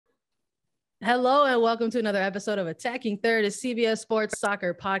Hello and welcome to another episode of Attacking Third, a CBS Sports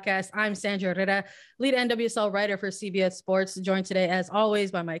Soccer podcast. I'm Sandra, Herrera, lead NWSL writer for CBS Sports, joined today as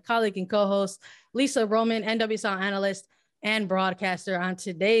always by my colleague and co-host Lisa Roman, NWSL analyst and broadcaster. On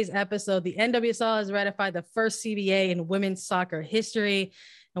today's episode, the NWSL has ratified the first CBA in women's soccer history,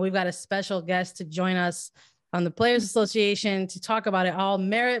 and we've got a special guest to join us on the Players Association to talk about it all.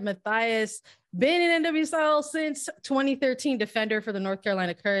 Merritt Mathias, been in NWSL since 2013, defender for the North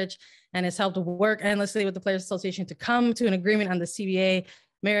Carolina Courage, and has helped work endlessly with the Players Association to come to an agreement on the CBA.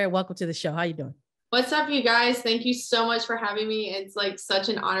 Merritt, welcome to the show. How you doing? What's up, you guys? Thank you so much for having me. It's like such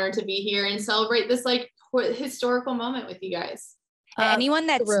an honor to be here and celebrate this like historical moment with you guys. Anyone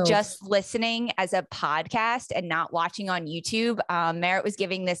that's thrilled. just listening as a podcast and not watching on YouTube, Merritt was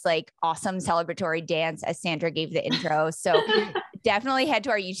giving this like awesome celebratory dance as Sandra gave the intro. So definitely head to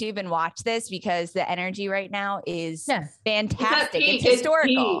our YouTube and watch this because the energy right now is fantastic. It's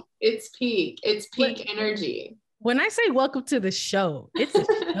historical. It's peak energy. When I say welcome to the show, it's a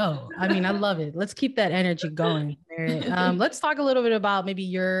show. I mean, I love it. Let's keep that energy going. Let's talk a little bit about maybe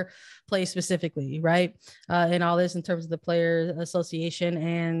your play specifically, right? And all this in terms of the Players Association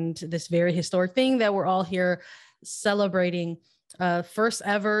and this very historic thing that we're all here celebrating. First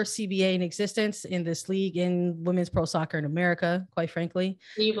ever CBA in existence in this league in women's pro soccer in America, quite frankly.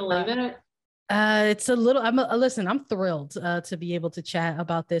 Can you believe it? It's a little, I'm thrilled to be able to chat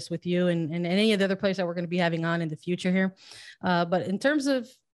about this with you and any of the other players that we're going to be having on in the future here. But in terms of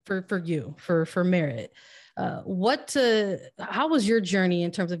for Merritt, how was your journey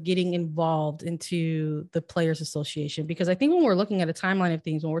in terms of getting involved into the Players Association? Because I think when we're looking at a timeline of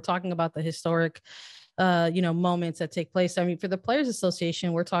things, when we're talking about the historic, moments that take place, I mean, for the Players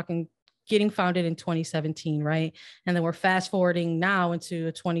Association, we're talking getting founded in 2017, right? And then we're fast forwarding now into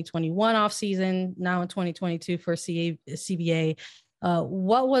a 2021 off season, now in 2022 for CBA.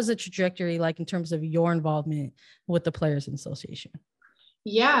 What was the trajectory like in terms of your involvement with the Players Association?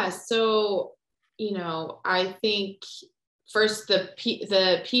 Yeah, so I think first the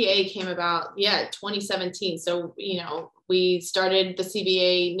PA came about 2017. So we started the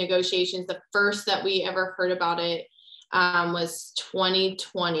CBA negotiations. The first that we ever heard about it was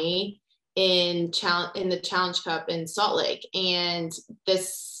 2020 in the Challenge Cup in Salt Lake. And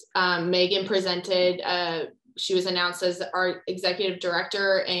this Megan presented, she was announced as our executive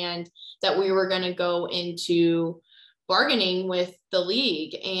director, and that we were going to go into bargaining with the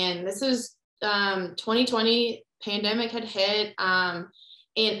league. And this is 2020, pandemic had hit. And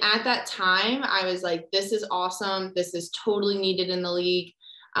at that time I was like, this is awesome. This is totally needed in the league.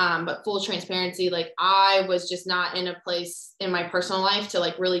 But full transparency, like I was just not in a place in my personal life to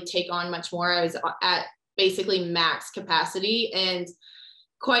like really take on much more. I was at basically max capacity, and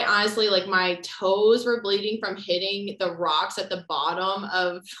quite honestly, like my toes were bleeding from hitting the rocks at the bottom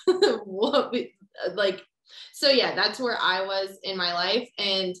of that's where I was in my life,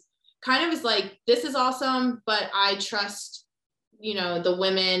 and kind of was like, this is awesome, but I trust, the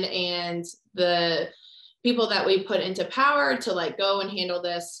women and the people that we put into power to like go and handle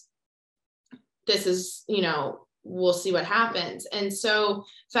this. This is, we'll see what happens. And so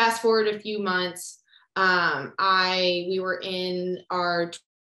fast forward a few months, we were in our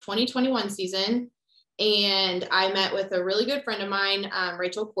 2021 season, and I met with a really good friend of mine,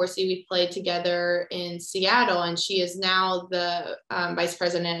 Rachel Corsi. We played together in Seattle, and she is now the vice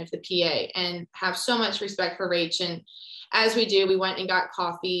president of the PA, and have so much respect for Rach. And as we do, we went and got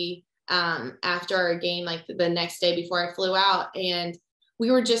coffee after our game, like the next day before I flew out. And we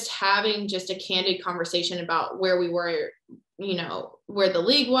were just having just a candid conversation about where we were, where the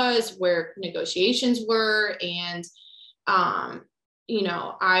league was, where negotiations were. And,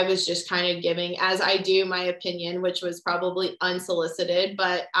 I was just kind of giving, as I do, my opinion, which was probably unsolicited,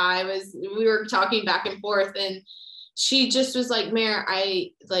 but we were talking back and forth, and she just was like, Mare,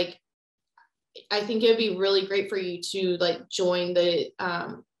 I think it'd be really great for you to like join the,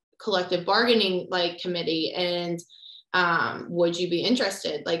 collective bargaining like committee, and would you be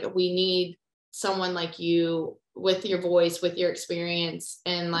interested? Like, we need someone like you with your voice, with your experience,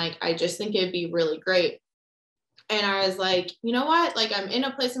 and like I just think it'd be really great. And I was like, you know what, like I'm in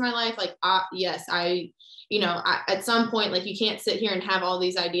a place in my life, like yes, I at some point, like you can't sit here and have all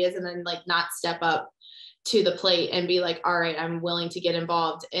these ideas and then like not step up to the plate and be like, all right, I'm willing to get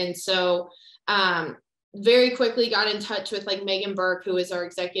involved. And so very quickly got in touch with like Megan Burke, who is our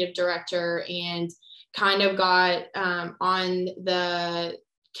executive director, and kind of got on the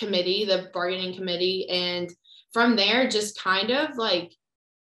committee, the bargaining committee. And from there, just kind of like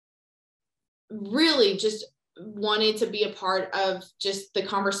really just wanted to be a part of just the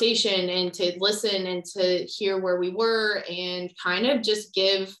conversation and to listen and to hear where we were and kind of just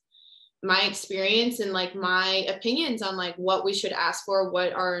give my experience and like my opinions on like what we should ask for,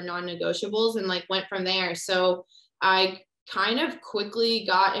 what are non-negotiables, and like went from there. So I kind of quickly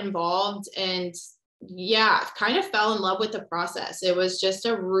got involved and kind of fell in love with the process. It was just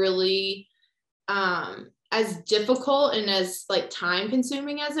a really, as difficult and as like time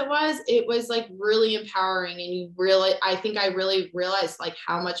consuming as it was like really empowering. And I think I really realized like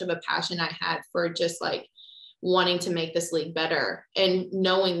how much of a passion I had for just like wanting to make this league better and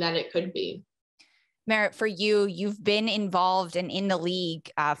knowing that it could be. Merritt, for you, you've been involved and in the league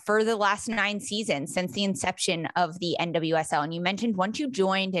for the last 9 seasons since the inception of the NWSL. And you mentioned once you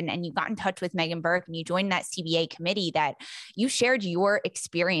joined and you got in touch with Megan Burke and you joined that CBA committee that you shared your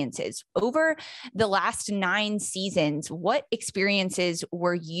experiences over the last 9 seasons. What experiences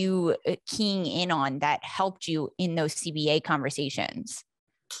were you keying in on that helped you in those CBA conversations?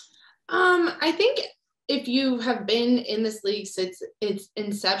 I think if you have been in this league since its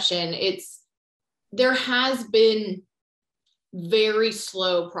inception, there has been very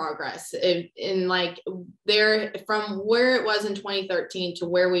slow progress in like there from where it was in 2013 to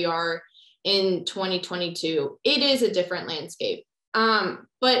where we are in 2022. It is a different landscape.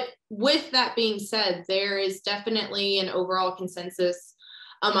 But with that being said, there is definitely an overall consensus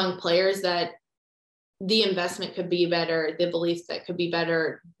among players that the investment could be better, the belief that could be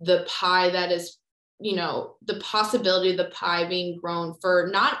better, the pie that is, the possibility of the pie being grown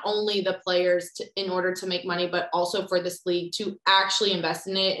for not only the players in order to make money, but also for this league to actually invest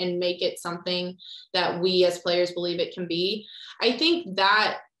in it and make it something that we as players believe it can be. I think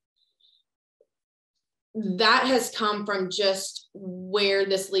that has come from just where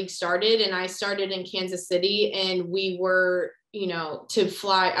this league started. And I started in Kansas City, and we were, to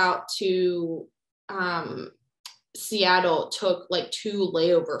fly out to Seattle took like 2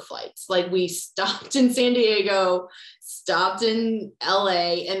 layover flights. Like we stopped in San Diego, stopped in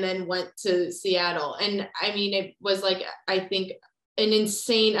LA, and then went to Seattle. And I mean, it was like, I think an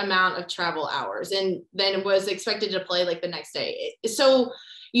insane amount of travel hours, and then was expected to play like the next day. So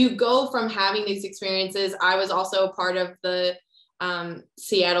you go from having these experiences. I was also a part of the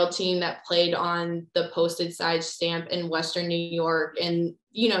Seattle team that played on the posted side stamp in Western New York, and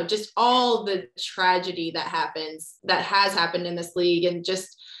just all the tragedy that has happened in this league, and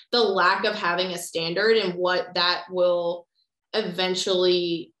just the lack of having a standard and what that will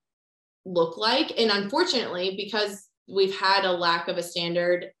eventually look like. And unfortunately, because we've had a lack of a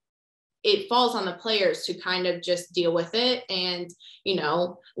standard, it falls on the players to kind of just deal with it and,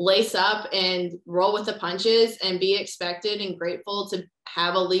 lace up and roll with the punches and be expected and grateful to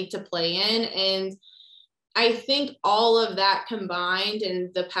have a league to play in. And I think all of that combined in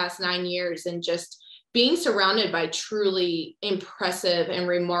the past 9 years, and just being surrounded by truly impressive and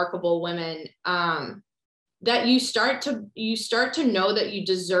remarkable women, that you start to know that you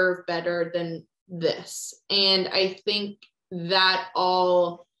deserve better than this. And I think that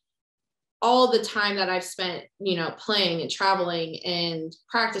all the time that I've spent, playing and traveling and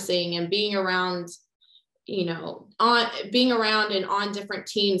practicing and being around, and on different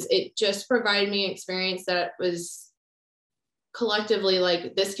teams, it just provided me an experience that was collectively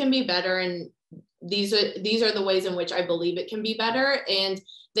like, this can be better. And these are the ways in which I believe it can be better. And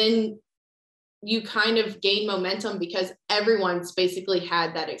then you kind of gain momentum because everyone's basically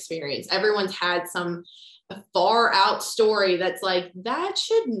had that experience. Everyone's had some far out story that's like, that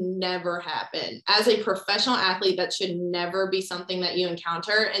should never happen. As a professional athlete, that should never be something that you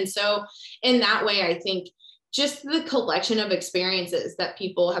encounter. And so in that way, I think just the collection of experiences that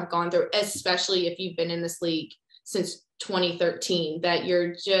people have gone through, especially if you've been in this league since 2013, that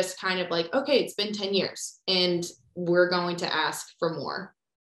you're just kind of like, okay, it's been 10 years and we're going to ask for more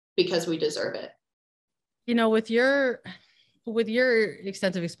because we deserve it. With your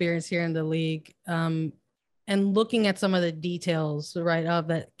extensive experience here in the league, and looking at some of the details, right, of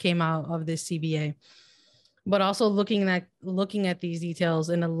that came out of this CBA, but also looking at these details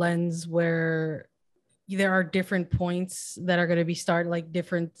in a lens where there are different points that are going to be like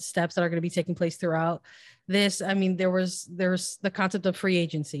different steps that are going to be taking place throughout this. I mean, there's the concept of free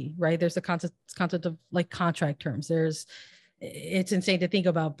agency, right? There's the concept of like contract terms. It's insane to think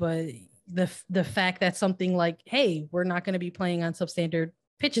about, but the fact that something like, hey, we're not going to be playing on substandard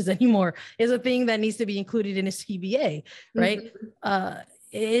pitches anymore is a thing that needs to be included in a CBA, right? Mm-hmm.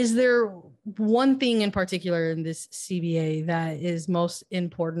 Is there one thing in particular in this CBA that is most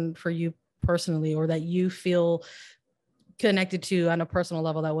important for you personally, or that you feel connected to on a personal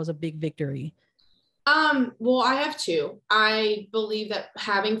level that was a big victory? Well, I have 2. I believe that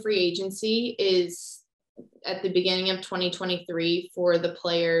having free agency is at the beginning of 2023 for the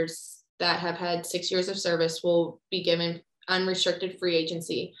players that have had 6 years of service will be given unrestricted free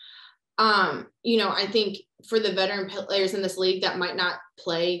agency. I think for the veteran players in this league that might not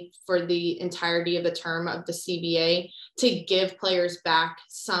play for the entirety of the term of the CBA, to give players back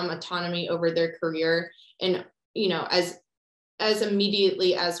some autonomy over their career and, as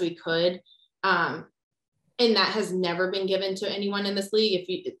immediately as we could. And that has never been given to anyone in this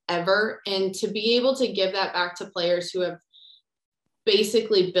league, ever. And to be able to give that back to players who have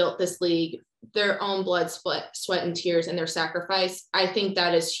basically built this league, their own blood, sweat, and tears, and their sacrifice, I think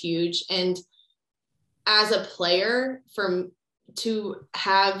that is huge. And as a player, to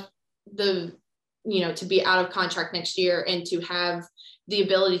have to be out of contract next year and to have the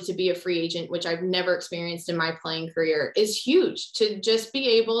ability to be a free agent, which I've never experienced in my playing career, is huge. To just be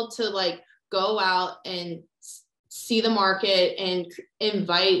able to go out and see the market and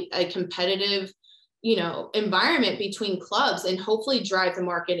invite a competitive environment between clubs and hopefully drive the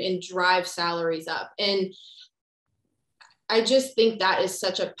market and drive salaries up. And I just think that is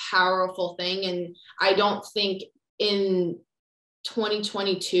such a powerful thing. And I don't think in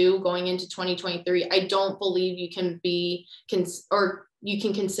 2022 going into 2023, I don't believe you can you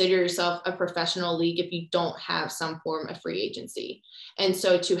can consider yourself a professional league if you don't have some form of free agency. And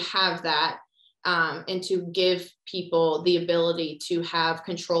so to have that, and to give people the ability to have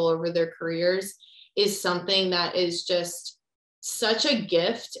control over their careers is something that is just such a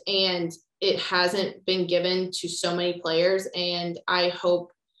gift, and it hasn't been given to so many players. And I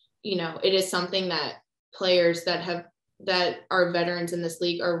hope, it is something that players that are veterans in this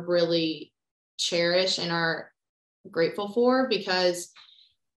league are really cherish and are grateful for, because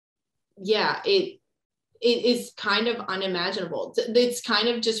it is kind of unimaginable. It's kind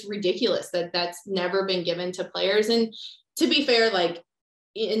of just ridiculous that that's never been given to players. And to be fair,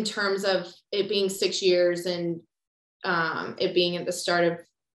 in terms of it being 6 years and it being at the start of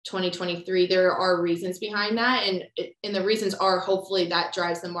 2023, there are reasons behind that. And the reasons are hopefully that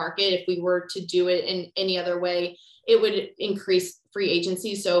drives the market. If we were to do it in any other way, it would increase free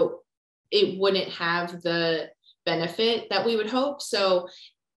agency. So it wouldn't have the benefit that we would hope. So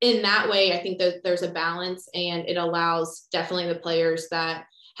in that way, I think that there's a balance, and it allows definitely the players that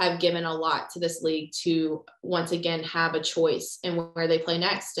have given a lot to this league to once again have a choice in where they play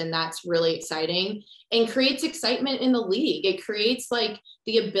next. And that's really exciting and creates excitement in the league. It creates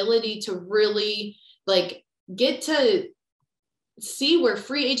the ability to really get to see where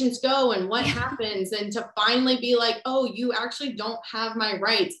free agents go and what happens, and to finally be oh, you actually don't have my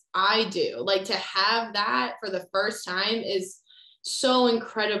rights, I do. To have that for the first time is so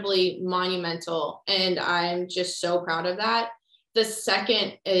incredibly monumental, and I'm just so proud of that. The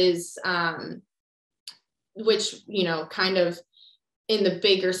second is, which, kind of in the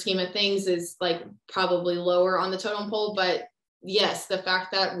bigger scheme of things is probably lower on the totem pole, but yes, the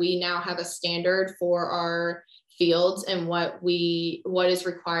fact that we now have a standard for our fields and what is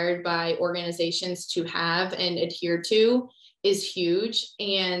required by organizations to have and adhere to is huge.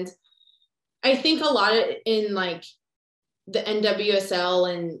 And I think a lot in the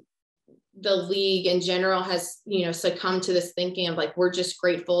NWSL and the league in general has, succumbed to this thinking of we're just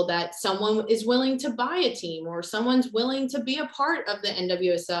grateful that someone is willing to buy a team or someone's willing to be a part of the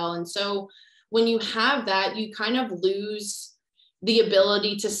NWSL. And so when you have that, you kind of lose the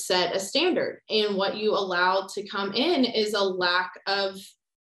ability to set a standard, and what you allow to come in is a lack of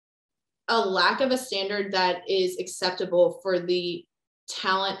a standard that is acceptable for the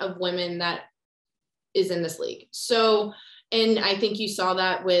talent of women that is in this league. So, and I think you saw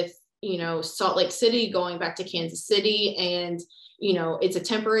that with, Salt Lake City going back to Kansas City, and, it's a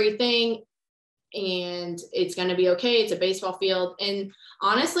temporary thing and it's going to be okay. It's a baseball field. And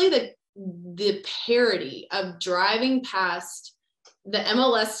honestly, the parody of driving past the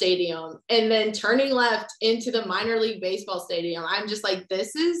MLS stadium and then turning left into the minor league baseball stadium, I'm just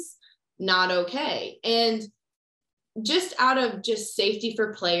this is not okay. And just out of just safety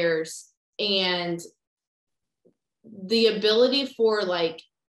for players and the ability for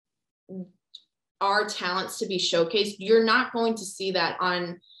our talents to be showcased, you're not going to see that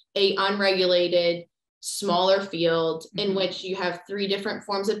on a unregulated smaller field in which you have 3 different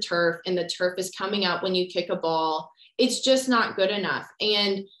forms of turf and the turf is coming out when you kick a ball. It's just not good enough.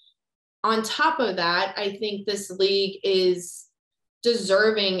 And on top of that, I think this league is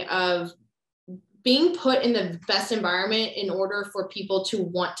deserving of being put in the best environment in order for people to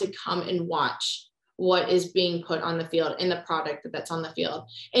want to come and watch what is being put on the field and the product that's on the field.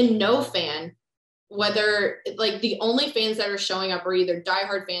 And no fan, whether the only fans that are showing up are either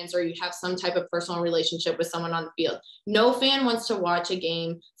diehard fans or you have some type of personal relationship with someone on the field. No fan wants to watch a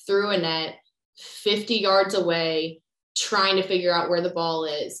game through a net 50 yards away, trying to figure out where the ball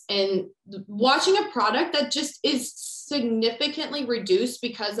is, and watching a product that just is significantly reduced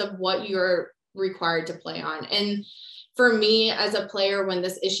because of what you're required to play on. And for me as a player, when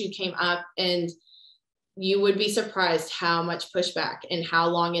this issue came up, and you would be surprised how much pushback and how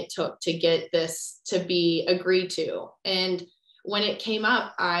long it took to get this to be agreed to. And when it came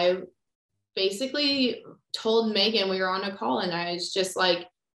up, I basically told Megan, we were on a call, and I was just like,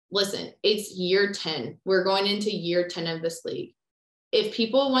 listen, it's year 10. We're going into year 10 of this league. If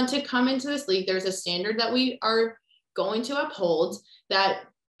people want to come into this league, there's a standard that we are going to uphold that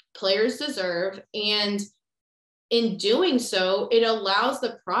players deserve. And in doing so, it allows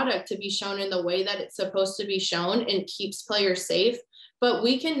the product to be shown in the way that it's supposed to be shown and keeps players safe. But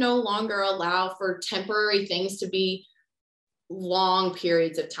we can no longer allow for temporary things to be long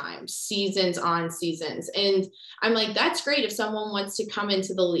periods of time, seasons on seasons. And I'm like, that's great if someone wants to come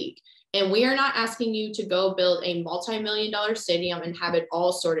into the league. And we are not asking you to go build a multi-million-dollar stadium and have it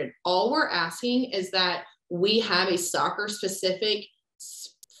all sorted. All we're asking is that we have a soccer specific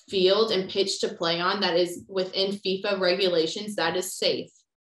field and pitch to play on that is within FIFA regulations, that is safe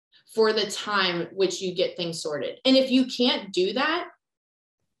for the time which you get things sorted. And if you can't do that,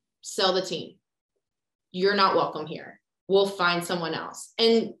 sell the team. You're not welcome here. We'll find someone else.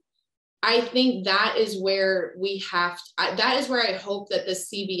 And I think that is where that is where I hope that the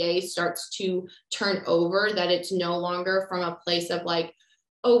CBA starts to turn over, that it's no longer from a place of like,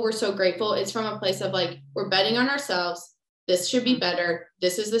 oh, we're so grateful. It's from a place of like, we're betting on ourselves. This should be better.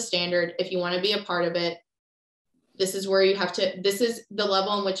 This is the standard. If you want to be a part of it, this is where you have to, this is the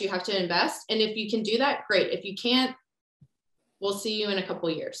level in which you have to invest. And if you can do that, great. If you can't, we'll see you in a couple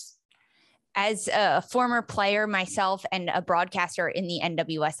of years. As a former player myself and a broadcaster in the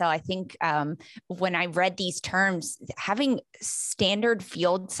NWSL, I think when I read these terms, having standard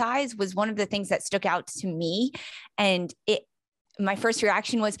field size was one of the things that stuck out to me. And my first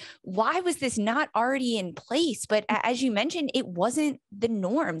reaction was, why was this not already in place? But as you mentioned, it wasn't the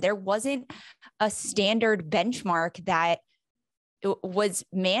norm. There wasn't a standard benchmark that was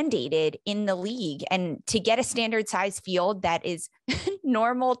mandated in the league. And to get a standard size field that is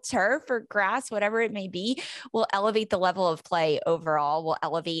normal turf or grass, whatever it may be, will elevate the level of play overall, will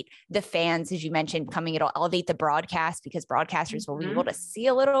elevate the fans, as you mentioned, coming, it'll elevate the broadcast because broadcasters will be able to see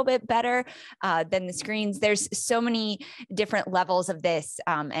a little bit better than the screens. There's so many different levels of this.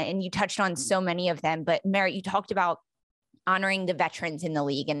 And you touched on so many of them, but Merritt, you talked about honoring the veterans in the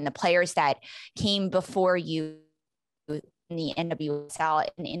league and the players that came before you in the NWSL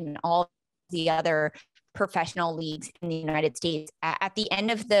and in all the other professional leagues in the United States. At the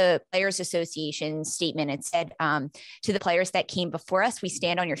end of the Players Association statement, it said to the players that came before us, we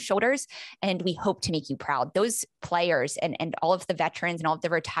stand on your shoulders and we hope to make you proud. Those players and all of the veterans and all of the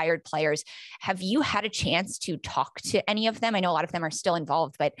retired players, have you had a chance to talk to any of them? I know a lot of them are still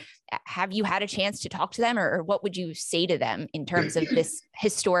involved, but have you had a chance to talk to them, or what would you say to them in terms of this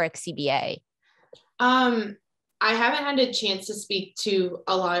historic CBA? I haven't had a chance to speak to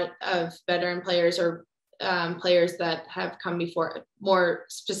a lot of veteran players or players that have come before, more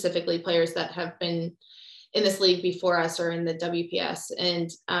specifically players that have been in this league before us or in the WPS. And,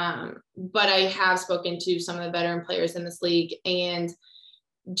 but I have spoken to some of the veteran players in this league, and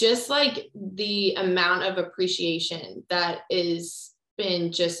just like the amount of appreciation that is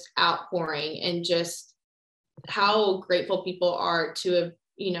been just outpouring, and just how grateful people are to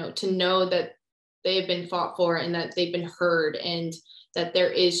have, to know that they have been fought for and that they've been heard, and that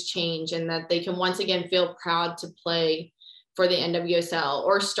there is change, and that they can once again feel proud to play for the NWSL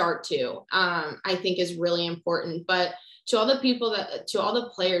or start to, I think is really important. But to all the people to all the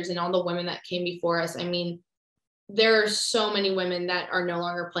players and all the women that came before us, I mean, there are so many women that are no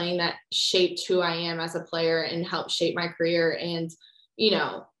longer playing that shaped who I am as a player and helped shape my career, and,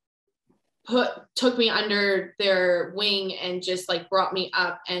 took me under their wing and just like brought me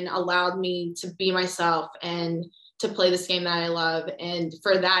up and allowed me to be myself and to play this game that I love. And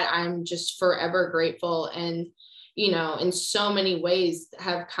for that, I'm just forever grateful. And, in so many ways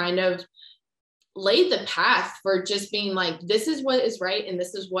have kind of laid the path for just being like, this is what is right and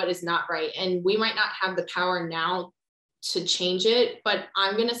this is what is not right. And we might not have the power now to change it, but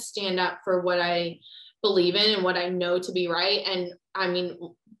I'm going to stand up for what I believe in and what I know to be right. And I mean,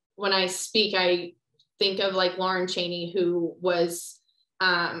 when I speak, I think of like Lauren Cheney, who was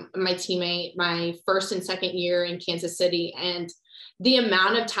my teammate my first and second year in Kansas City. And the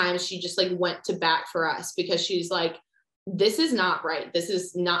amount of times she just like went to bat for us, because she's like, this is not right. This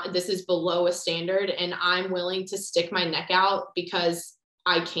is below a standard. And I'm willing to stick my neck out because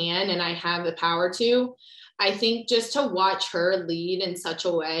I can, and I have the power to. I think just to watch her lead in such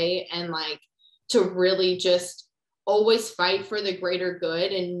a way, and like to really just always fight for the greater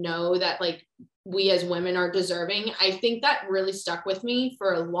good, and know that like we as women are deserving. I think that really stuck with me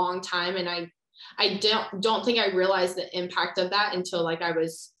for a long time. And I don't think I realized the impact of that until like I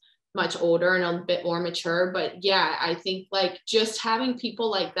was much older and a bit more mature. But yeah, I think like just having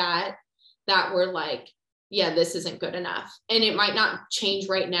people like that were like, yeah, this isn't good enough. And it might not change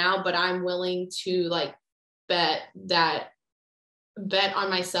right now, but I'm willing to like bet on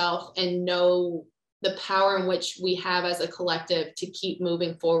myself and know the power in which we have as a collective to keep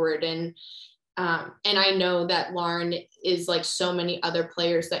moving forward. And I know that Lauren is like so many other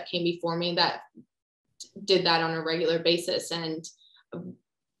players that came before me that did that on a regular basis. And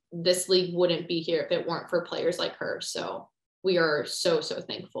this league wouldn't be here if it weren't for players like her. So we are so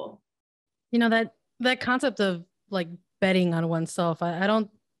thankful. You know, that concept of like betting on oneself, I don't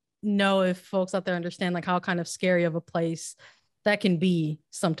know if folks out there understand like how kind of scary of a place that can be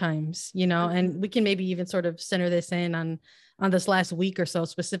sometimes, you know, and we can maybe even sort of center this in on this last week or so,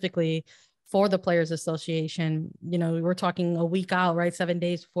 specifically for the Players Association. You know, we're talking a week out, right? 7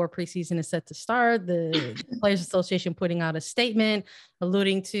 days before preseason is set to start. The Players Association putting out a statement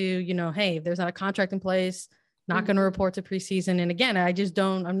alluding to, you know, hey, if there's not a contract in place, not going to report to preseason. And again,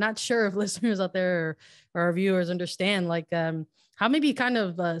 I'm not sure if listeners out there or our viewers understand like how maybe kind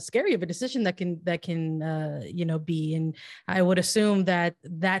of scary of a decision that can you know, be. And I would assume that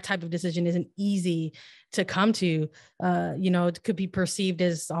type of decision isn't easy to come to. You know, it could be perceived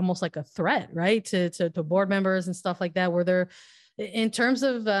as almost like a threat, right? To board members and stuff like that. Were there, in terms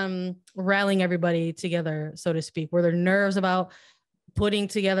of rallying everybody together, so to speak, were there nerves about putting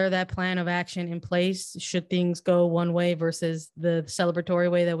together that plan of action in place should things go one way versus the celebratory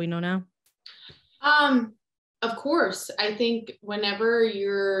way that we know now? Of course. I think whenever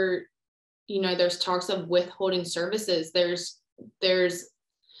you're, you know, there's talks of withholding services, there's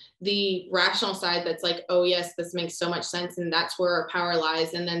the rational side that's like, oh yes, this makes so much sense and that's where our power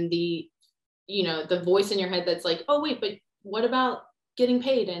lies. And then the, you know, the voice in your head that's like, oh wait, but what about getting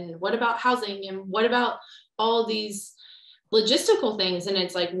paid? And what about housing? And what about all these logistical things? And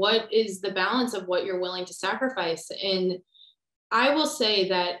it's like, what is the balance of what you're willing to sacrifice? And I will say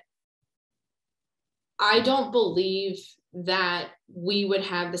that I don't believe that we would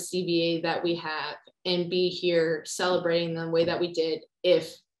have the CBA that we have and be here celebrating the way that we did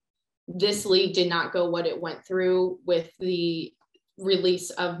if this league did not go what it went through with the release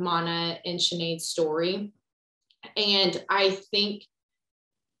of Mana and Sinead's story. And I think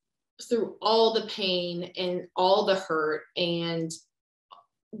through all the pain and all the hurt and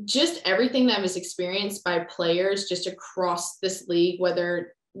just everything that was experienced by players just across this league,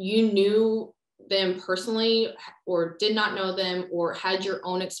 whether you knew them personally or did not know them or had your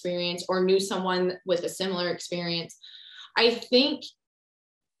own experience or knew someone with a similar experience, I think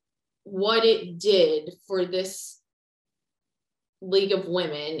what it did for this League of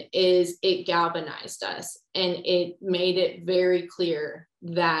Women is it galvanized us and it made it very clear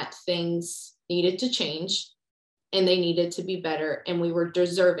that things needed to change and they needed to be better and we were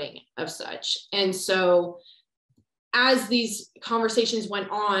deserving of such. And so as these conversations went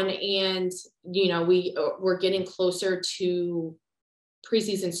on and, you know, we were getting closer to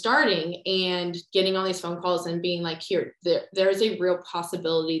preseason starting and getting all these phone calls and being like, here, there's a real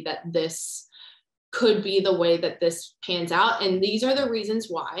possibility that this could be the way that this pans out. And these are the reasons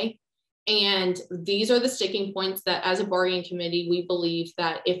why. And these are the sticking points that as a bargaining committee, we believe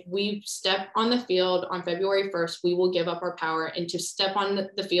that if we step on the field on February 1st, we will give up our power, and to step on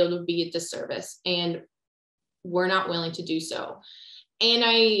the field would be a disservice. And we're not willing to do so. And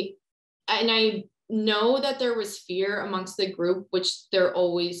I know that there was fear amongst the group, which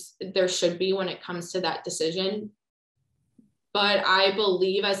there should be when it comes to that decision. But I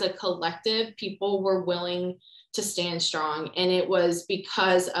believe as a collective, people were willing to stand strong. And it was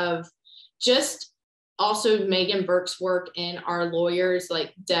because of just also Megan Burke's work and our lawyers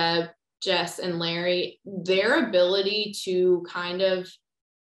like Deb, Jess, and Larry, their ability to kind of,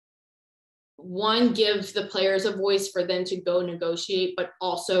 one, give the players a voice for them to go negotiate, but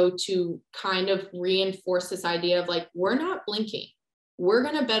also to kind of reinforce this idea of like, we're not blinking. We're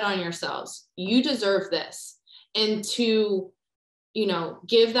going to bet on yourselves. You deserve this. And to, you know,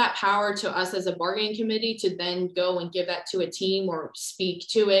 give that power to us as a bargaining committee to then go and give that to a team or speak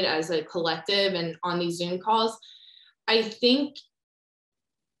to it as a collective and on these Zoom calls. I think,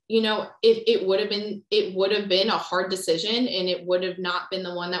 you know, it would have been a hard decision and it would have not been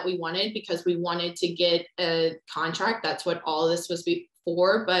the one that we wanted because we wanted to get a contract. That's what all of this was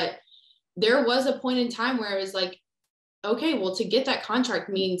for. But there was a point in time where it was like, okay, well, to get that contract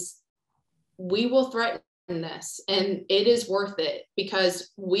means we will threaten this and it is worth it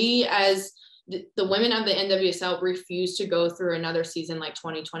because we as the women of the NWSL refused to go through another season like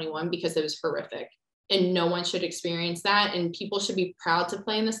 2021 because it was horrific, and no one should experience that. And people should be proud to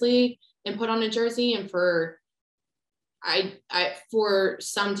play in this league and put on a jersey. And for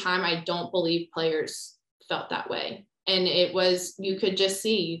some time, I don't believe players felt that way. And it was, you could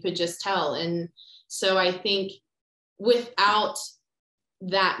just tell. And so I think without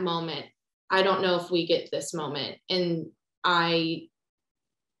that moment, I don't know if we get this moment. And I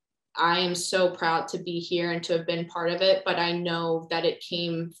am so proud to be here and to have been part of it, but I know that it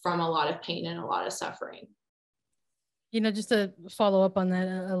came from a lot of pain and a lot of suffering. Just to follow up on that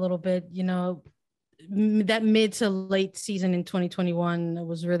a little bit, that mid to late season in 2021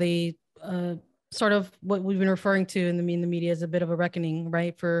 was really sort of what we've been referring to in the media as a bit of a reckoning,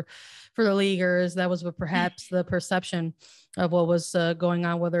 right? For the leaguers, that was perhaps the perception of what was going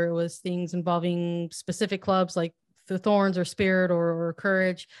on, whether it was things involving specific clubs like the Thorns or Spirit or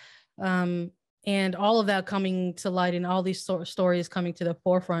Courage. And all of that coming to light and all these stories coming to the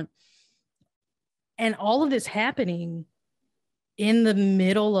forefront. And all of this happening in the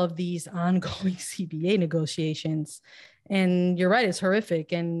middle of these ongoing CBA negotiations. And you're right, it's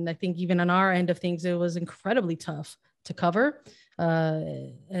horrific. And I think even on our end of things, it was incredibly tough to cover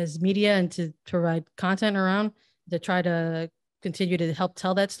as media and to provide content around, to try to continue to help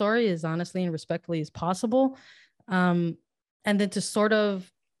tell that story as honestly and respectfully as possible. And then to sort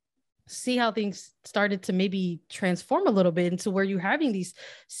of see how things started to maybe transform a little bit into where you're having these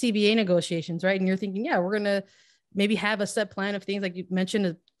CBA negotiations, right? And you're thinking, yeah, we're going to maybe have a set plan of things, like you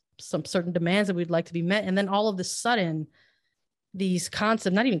mentioned, some certain demands that we'd like to be met. And then all of a sudden, these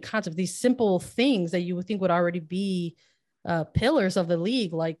these simple things that you would think would already be pillars of the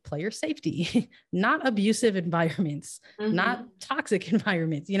league, like player safety, not abusive environments, not toxic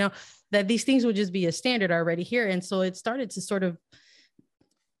environments, that these things would just be a standard already here. And so it started to sort of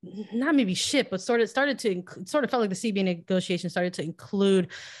not maybe shift, but sort of felt like the CBA negotiation started to include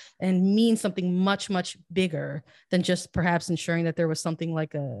and mean something much, much bigger than just perhaps ensuring that there was something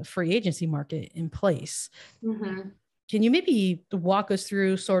like a free agency market in place. Can you maybe walk us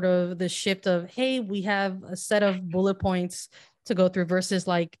through sort of the shift of, hey, we have a set of bullet points to go through versus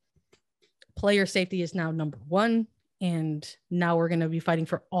like player safety is now number one, and now we're going to be fighting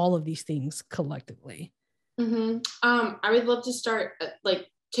for all of these things collectively? I would love to start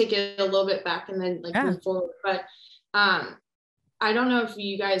take it a little bit back and then move forward. But I don't know if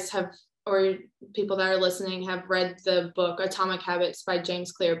you guys have, or people that are listening have read the book Atomic Habits by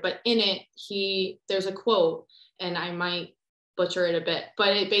James Clear, but in it, there's a quote, and I might butcher it a bit, but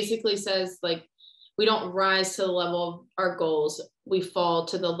it basically says we don't rise to the level of our goals, we fall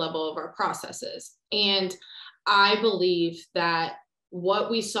to the level of our processes. And I believe that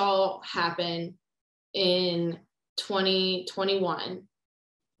what we saw happen in 2021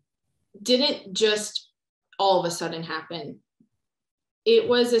 didn't just all of a sudden happen. It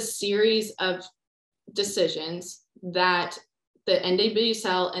was a series of decisions that the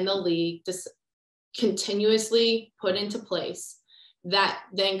NWSL and the league just continuously put into place that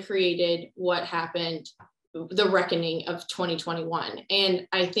then created what happened, the reckoning of 2021. And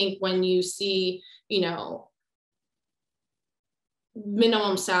I think when you see,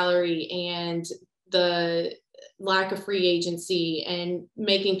 minimum salary and the lack of free agency and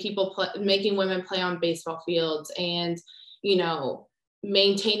making women play on baseball fields and,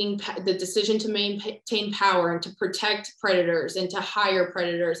 maintaining the decision to maintain power and to protect predators and to hire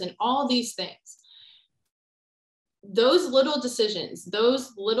predators and all these things, those little decisions,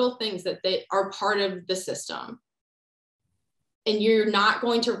 those little things that they are part of the system. And you're not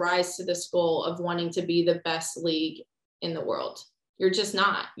going to rise to this goal of wanting to be the best league in the world. You're just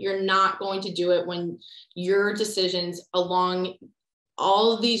not. You're not going to do it when your decisions along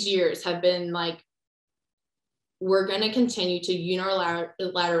all of these years have been we're going to continue to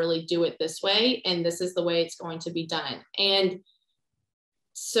unilaterally do it this way, and this is the way it's going to be done. And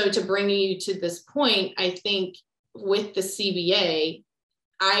so to bring you to this point, I think with the CBA,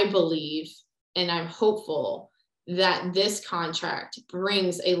 I believe, and I'm hopeful that this contract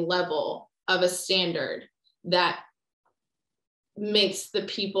brings a level of a standard that makes the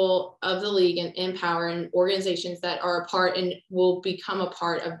people of the league and Empower and organizations that are a part and will become a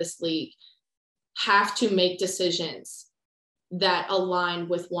part of this league have to make decisions that align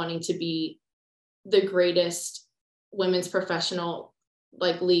with wanting to be the greatest women's professional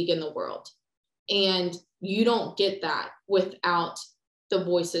league in the world. And you don't get that without the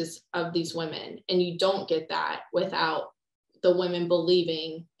voices of these women. And you don't get that without the women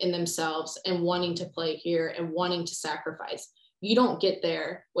believing in themselves and wanting to play here and wanting to sacrifice. You don't get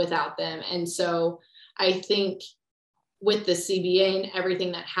there without them. And so I think with the CBA and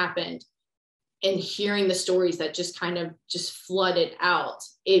everything that happened, and hearing the stories that just kind of just flooded out,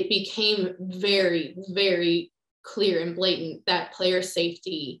 it became very, very clear and blatant that player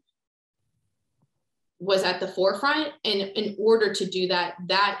safety was at the forefront. And in order to do that,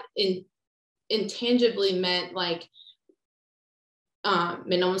 intangibly meant like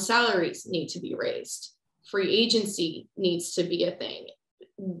minimum salaries need to be raised. Free agency needs to be a thing,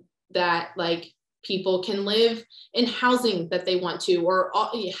 that like people can live in housing that they want to, or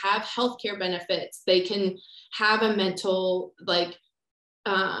have healthcare benefits. They can have a mental, like,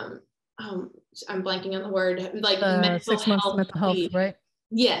 I'm blanking on the word, like mental 6 months health, mental health, right?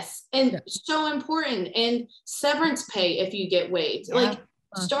 Yes. And so important. And severance pay if you get waived, like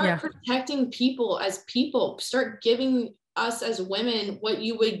start protecting people as people, start giving us as women what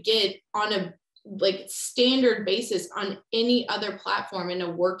you would get on a like standard basis on any other platform in a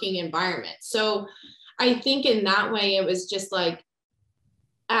working environment. So I think in that way, it was just like,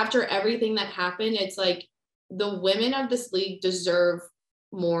 after everything that happened, it's like the women of this league deserve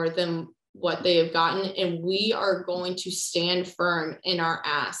more than what they have gotten. And we are going to stand firm in our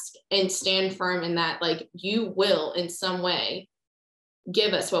ask and stand firm in that, like, you will in some way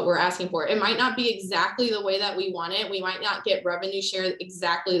give us what we're asking for. It might not be exactly the way that we want it. We might not get revenue share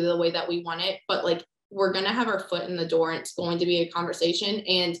exactly the way that we want it, but like, we're going to have our foot in the door, and it's going to be a conversation.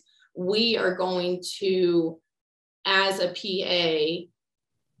 And we are going to, as a PA,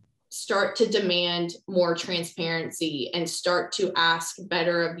 start to demand more transparency and start to ask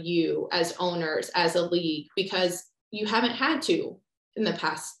better of you as owners, as a league, because you haven't had to in the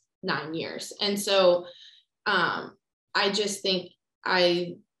past 9 years. And so I just think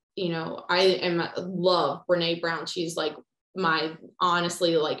I love Brene Brown. She's like my,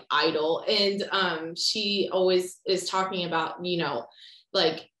 honestly, like idol. And she always is talking about,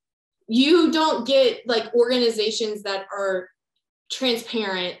 like, you don't get like organizations that are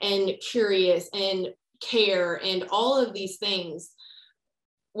transparent and curious and care and all of these things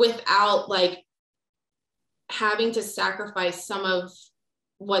without like having to sacrifice some of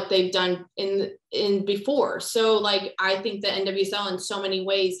what they've done in before. So like, I think the NWSL in so many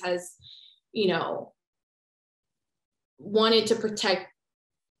ways has, wanted to protect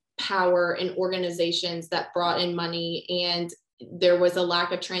power in organizations that brought in money, and there was a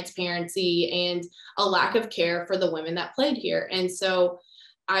lack of transparency and a lack of care for the women that played here. And so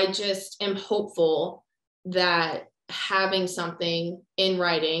I just am hopeful that having something in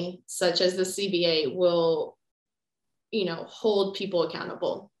writing, such as the CBA, will, hold people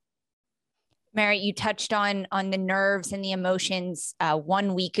accountable. Merritt, you touched on the nerves and the emotions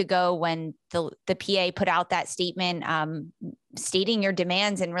 1 week ago when the PA put out that statement stating your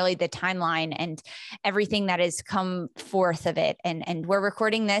demands and really the timeline and everything that has come forth of it. And we're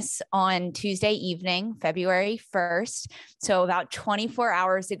recording this on Tuesday evening, February 1st. So about 24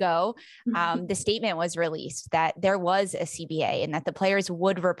 hours ago, the statement was released that there was a CBA and that the players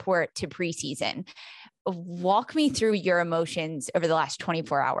would report to preseason. Walk me through your emotions over the last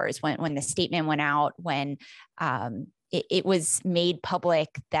 24 hours when the statement went out, when it was made public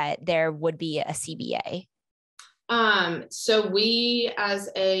that there would be a CBA. So we, as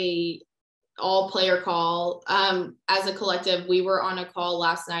a all player call, as a collective, we were on a call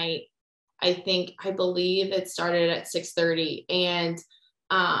last night. I believe it started at 6:30,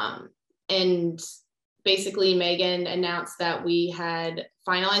 and basically Megan announced that we had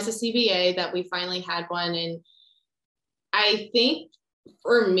finalized a CBA, that we finally had one. And I think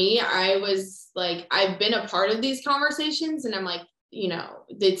for me, I was like, I've been a part of these conversations, and I'm like,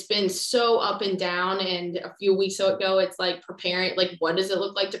 it's been so up and down. And a few weeks ago, it's like preparing, like, what does it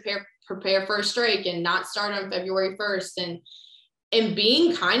look like to prepare for a strike and not start on February 1st, and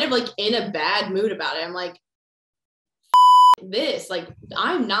being kind of like in a bad mood about it. I'm like, this, like,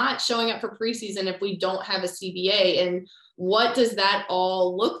 I'm not showing up for preseason if we don't have a CBA, and what does that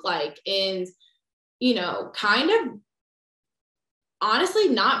all look like? And kind of honestly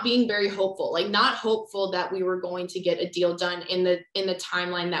not being very hopeful, like not hopeful that we were going to get a deal done in the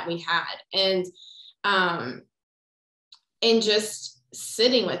timeline that we had, and just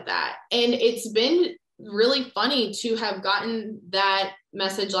sitting with that. And it's been really funny to have gotten that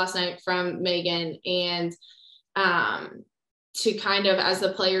message last night from Megan, and to kind of, as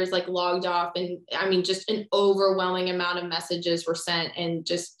the players like logged off, and I mean, just an overwhelming amount of messages were sent, and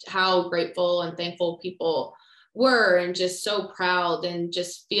just how grateful and thankful people were, and just so proud, and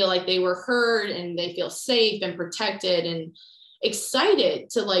just feel like they were heard, and they feel safe and protected and excited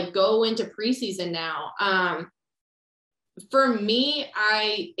to like go into preseason now. For me,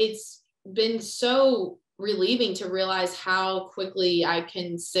 it's been so relieving to realize how quickly I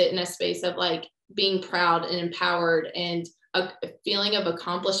can sit in a space of like being proud and empowered and a feeling of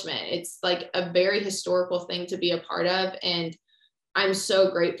accomplishment. It's like a very historical thing to be a part of. And I'm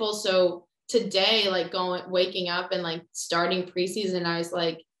so grateful. So today, like waking up and like starting preseason, I was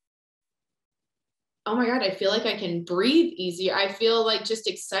like, oh my God, I feel like I can breathe easier. I feel like just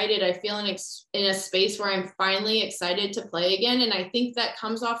excited. I feel in a space where I'm finally excited to play again. And I think that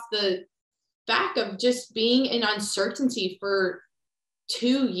comes off the back of just being in uncertainty for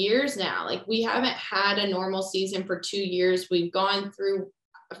 2 years now. Like we haven't had a normal season for 2 years. We've gone through,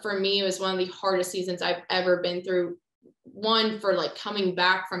 for me, it was one of the hardest seasons I've ever been through. One, for like coming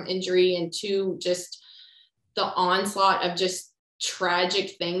back from injury, and two, just the onslaught of just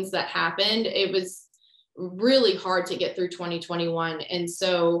tragic things that happened. It was really hard to get through 2021. And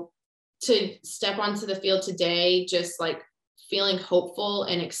so to step onto the field today, just like feeling hopeful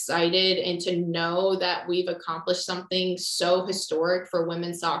and excited, and to know that we've accomplished something so historic for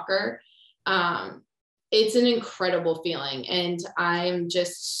women's soccer. It's an incredible feeling. And I'm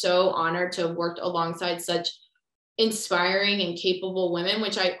just so honored to have worked alongside such inspiring and capable women,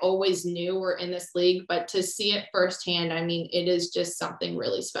 which I always knew were in this league, but to see it firsthand, I mean, it is just something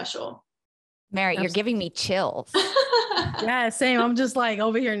really special. Merritt, you're giving me chills. Yeah, same. I'm just like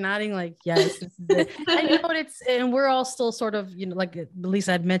over here nodding, like, yes, this is it. And you know what, and we're all still sort of, you know, like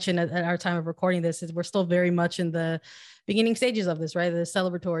Lisa had mentioned at our time of recording this, is we're still very much in the beginning stages of this, right? The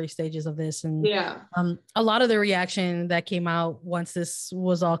celebratory stages of this. And a lot of the reaction that came out once this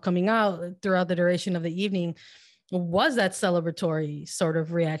was all coming out throughout the duration of the evening was that celebratory sort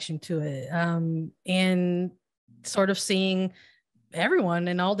of reaction to it. And sort of seeing everyone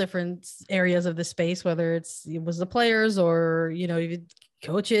in all different areas of the space, whether it was the players or, you know, even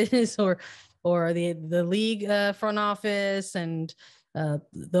coaches or the league front office, and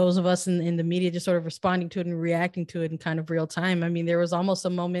those of us in the media just sort of responding to it and reacting to it in kind of real time. I mean, there was almost a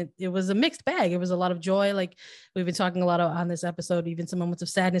moment, it was a mixed bag. It was a lot of joy, like we've been talking a lot on this episode, even some moments of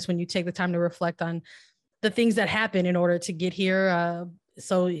sadness when you take the time to reflect on the things that happen in order to get here.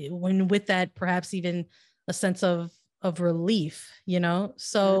 So when with that, perhaps even a sense of relief, you know?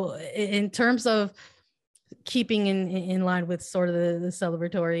 So in terms of keeping in line with sort of the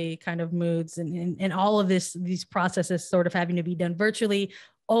celebratory kind of moods and all of these processes sort of having to be done virtually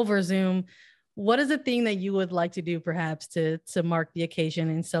over Zoom, what is the thing that you would like to do perhaps to mark the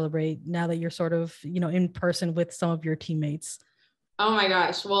occasion and celebrate now that you're sort of, you know, in person with some of your teammates? Oh my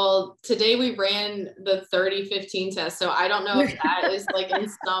gosh. Well, today we ran the 30-15 test. So I don't know if that is like in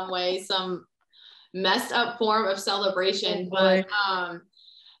some way, some messed up form of celebration, but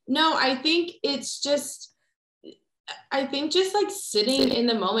no, I think it's just, like sitting in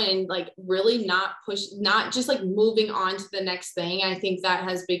the moment and like really not just like moving on to the next thing. I think that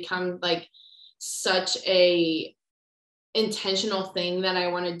has become like such a intentional thing that I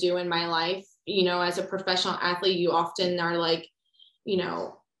want to do in my life. You know, as a professional athlete, you often are like, you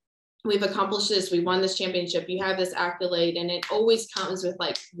know, we've accomplished this, we won this championship, you have this accolade, and it always comes with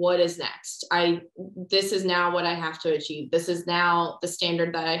like, what is next? This is now what I have to achieve. This is now the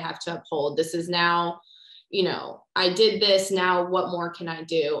standard that I have to uphold. This is now, you know, I did this, now what more can I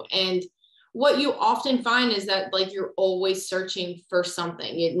do? And what you often find is that like, you're always searching for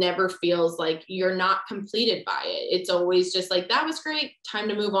something. It never feels like you're not completed by it. It's always just like, that was great, time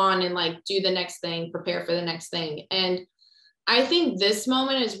to move on and like do the next thing, prepare for the next thing. And I think this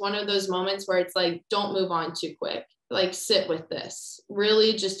moment is one of those moments where it's like, don't move on too quick. Like sit with this,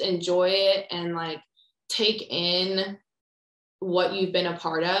 really just enjoy it and like take in what you've been a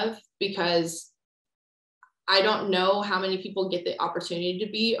part of, because I don't know how many people get the opportunity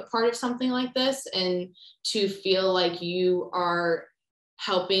to be a part of something like this and to feel like you are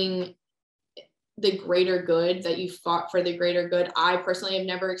helping the greater good, that you fought for the greater good. I personally have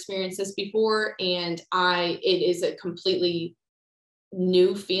never experienced this before, and it is a completely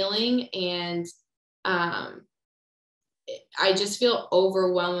new feeling. And I just feel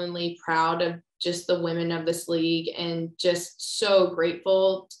overwhelmingly proud of just the women of this league, and just so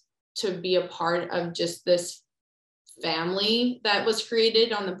grateful to be a part of just this family that was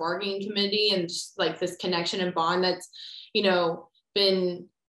created on the bargaining committee, and just like this connection and bond that's, you know, been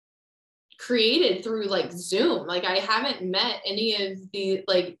created through like Zoom. Like I haven't met any of the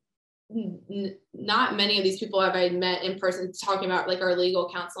like not many of these people have I met in person talking about like our legal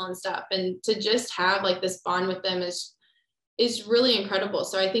counsel and stuff, and to just have like this bond with them is really incredible.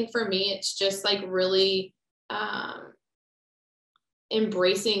 So I think for me it's just like really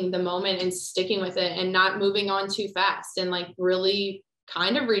embracing the moment and sticking with it and not moving on too fast, and like really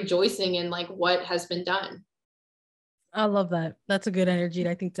kind of rejoicing in like what has been done. I love that. That's a good energy,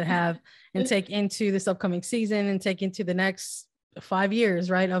 I think, to have and take into this upcoming season and take into the next 5 years,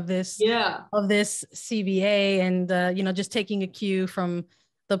 right, of this CBA, and you know, just taking a cue from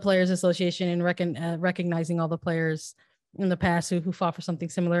the Players Association and recognizing all the players in the past who fought for something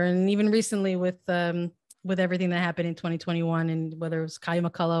similar, and even recently with everything that happened in 2021, and whether it was Kaya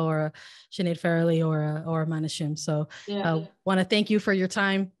McCullough or Sinead Farrelly or Manashim. So want to thank you for your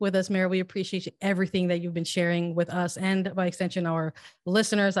time with us, Merritt. We appreciate everything that you've been sharing with us and by extension, our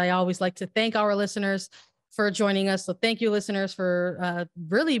listeners. I always like to thank our listeners for joining us. So thank you, listeners, for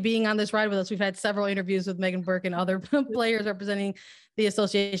really being on this ride with us. We've had several interviews with Megan Burke and other players representing the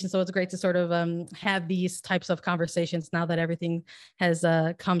association. So it's great to sort of have these types of conversations now that everything has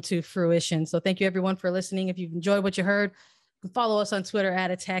come to fruition. So thank you, everyone, for listening. If you've enjoyed what you heard, you can follow us on Twitter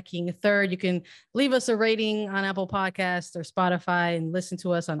at Attacking Third. You can leave us a rating on Apple Podcasts or Spotify and listen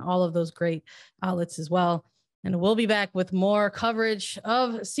to us on all of those great outlets as well. And we'll be back with more coverage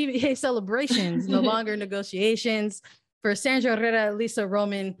of CBA celebrations, no longer negotiations. For Sandra Herrera, Lisa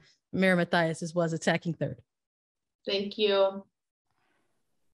Roman, Merritt Mathias, this was Attacking Third. Thank you.